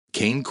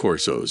Cane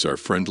Corsos are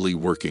friendly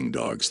working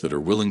dogs that are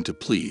willing to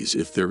please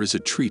if there is a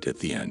treat at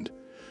the end.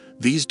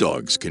 These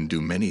dogs can do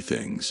many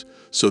things,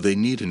 so they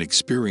need an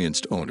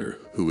experienced owner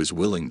who is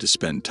willing to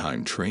spend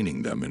time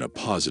training them in a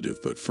positive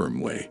but firm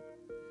way.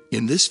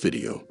 In this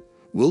video,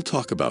 we'll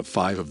talk about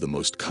 5 of the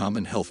most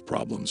common health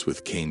problems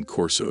with Cane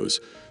Corsos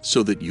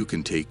so that you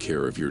can take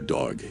care of your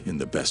dog in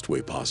the best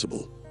way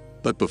possible.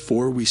 But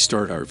before we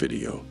start our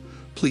video,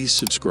 please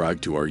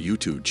subscribe to our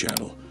YouTube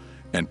channel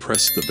and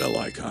press the bell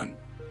icon.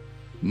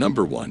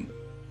 Number 1.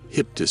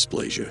 Hip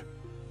dysplasia.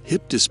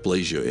 Hip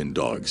dysplasia in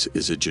dogs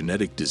is a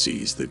genetic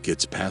disease that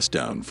gets passed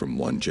down from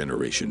one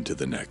generation to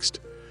the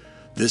next.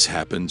 This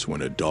happens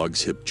when a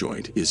dog's hip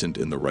joint isn't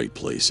in the right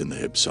place in the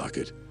hip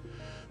socket.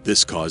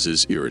 This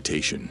causes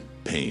irritation,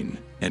 pain,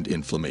 and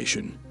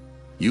inflammation.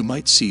 You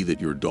might see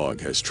that your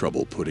dog has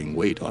trouble putting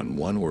weight on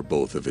one or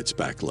both of its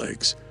back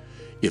legs.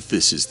 If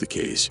this is the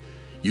case,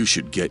 you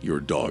should get your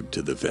dog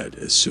to the vet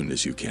as soon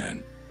as you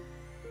can.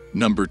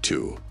 Number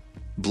 2.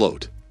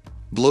 Bloat.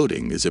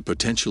 Bloating is a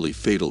potentially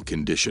fatal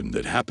condition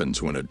that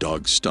happens when a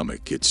dog's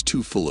stomach gets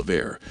too full of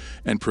air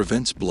and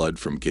prevents blood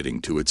from getting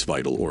to its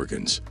vital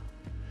organs.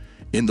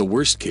 In the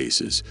worst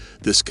cases,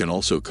 this can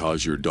also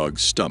cause your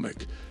dog's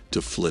stomach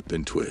to flip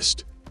and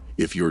twist.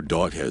 If your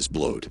dog has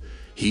bloat,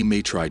 he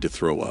may try to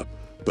throw up,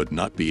 but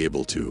not be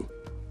able to,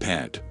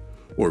 pant,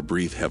 or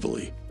breathe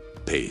heavily,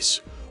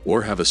 pace,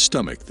 or have a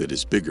stomach that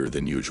is bigger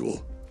than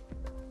usual.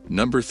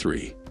 Number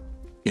 3.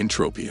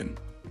 Entropion.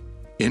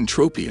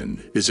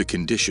 Entropion is a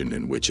condition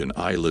in which an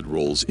eyelid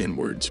rolls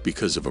inwards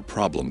because of a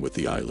problem with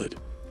the eyelid.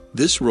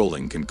 This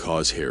rolling can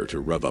cause hair to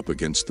rub up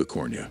against the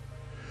cornea,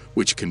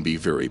 which can be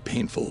very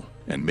painful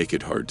and make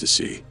it hard to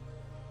see.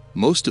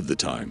 Most of the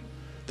time,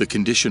 the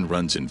condition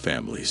runs in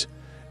families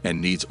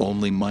and needs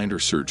only minor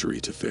surgery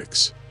to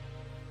fix.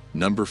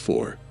 Number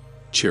 4.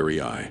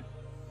 Cherry eye.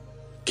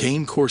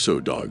 Cane Corso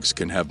dogs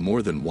can have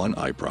more than one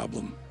eye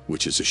problem,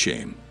 which is a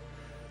shame.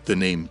 The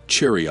name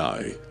cherry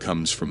eye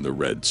comes from the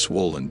red,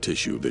 swollen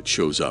tissue that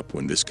shows up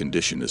when this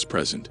condition is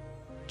present.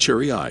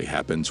 Cherry eye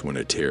happens when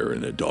a tear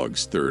in a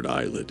dog's third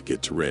eyelid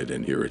gets red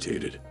and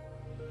irritated.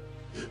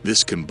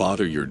 This can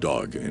bother your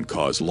dog and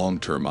cause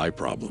long-term eye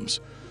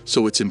problems,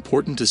 so it's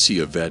important to see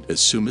a vet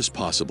as soon as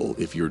possible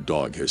if your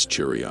dog has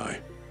cherry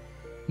eye.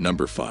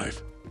 Number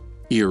 5.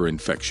 Ear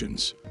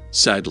infections.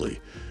 Sadly,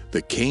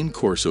 the Cane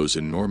Corso's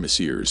enormous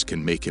ears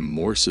can make him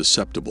more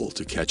susceptible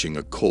to catching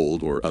a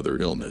cold or other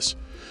illness.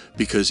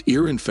 Because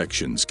ear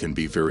infections can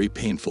be very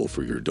painful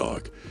for your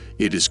dog,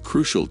 it is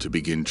crucial to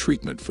begin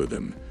treatment for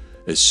them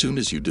as soon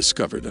as you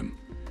discover them,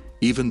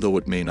 even though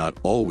it may not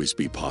always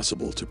be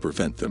possible to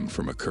prevent them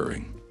from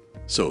occurring.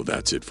 So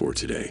that's it for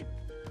today.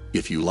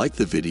 If you like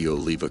the video,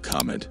 leave a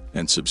comment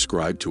and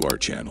subscribe to our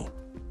channel.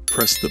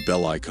 Press the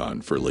bell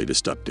icon for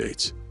latest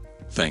updates.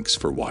 Thanks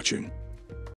for watching.